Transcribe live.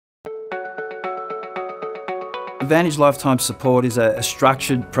Advantage Lifetime Support is a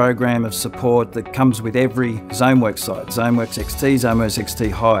structured program of support that comes with every Zoneworks site, Zoneworks XT, Zoneworks XT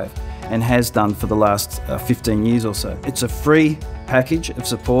Hive, and has done for the last 15 years or so. It's a free package of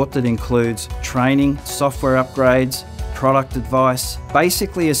support that includes training, software upgrades, product advice,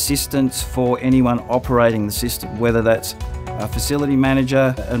 basically assistance for anyone operating the system, whether that's a facility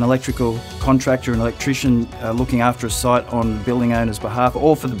manager, an electrical contractor, an electrician looking after a site on the building owner's behalf,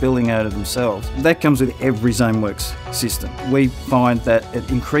 or for the building owner themselves. That comes with every Zoneworks system. We find that it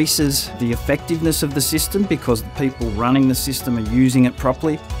increases the effectiveness of the system because the people running the system are using it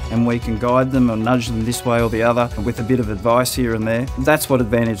properly, and we can guide them or nudge them this way or the other with a bit of advice here and there. That's what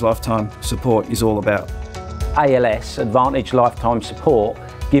Advantage Lifetime Support is all about. ALS, Advantage Lifetime Support,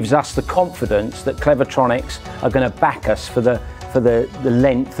 gives us the confidence that Clevertronics are going to back us for the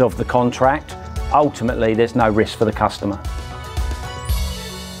length of the contract. Ultimately, there's no risk for the customer.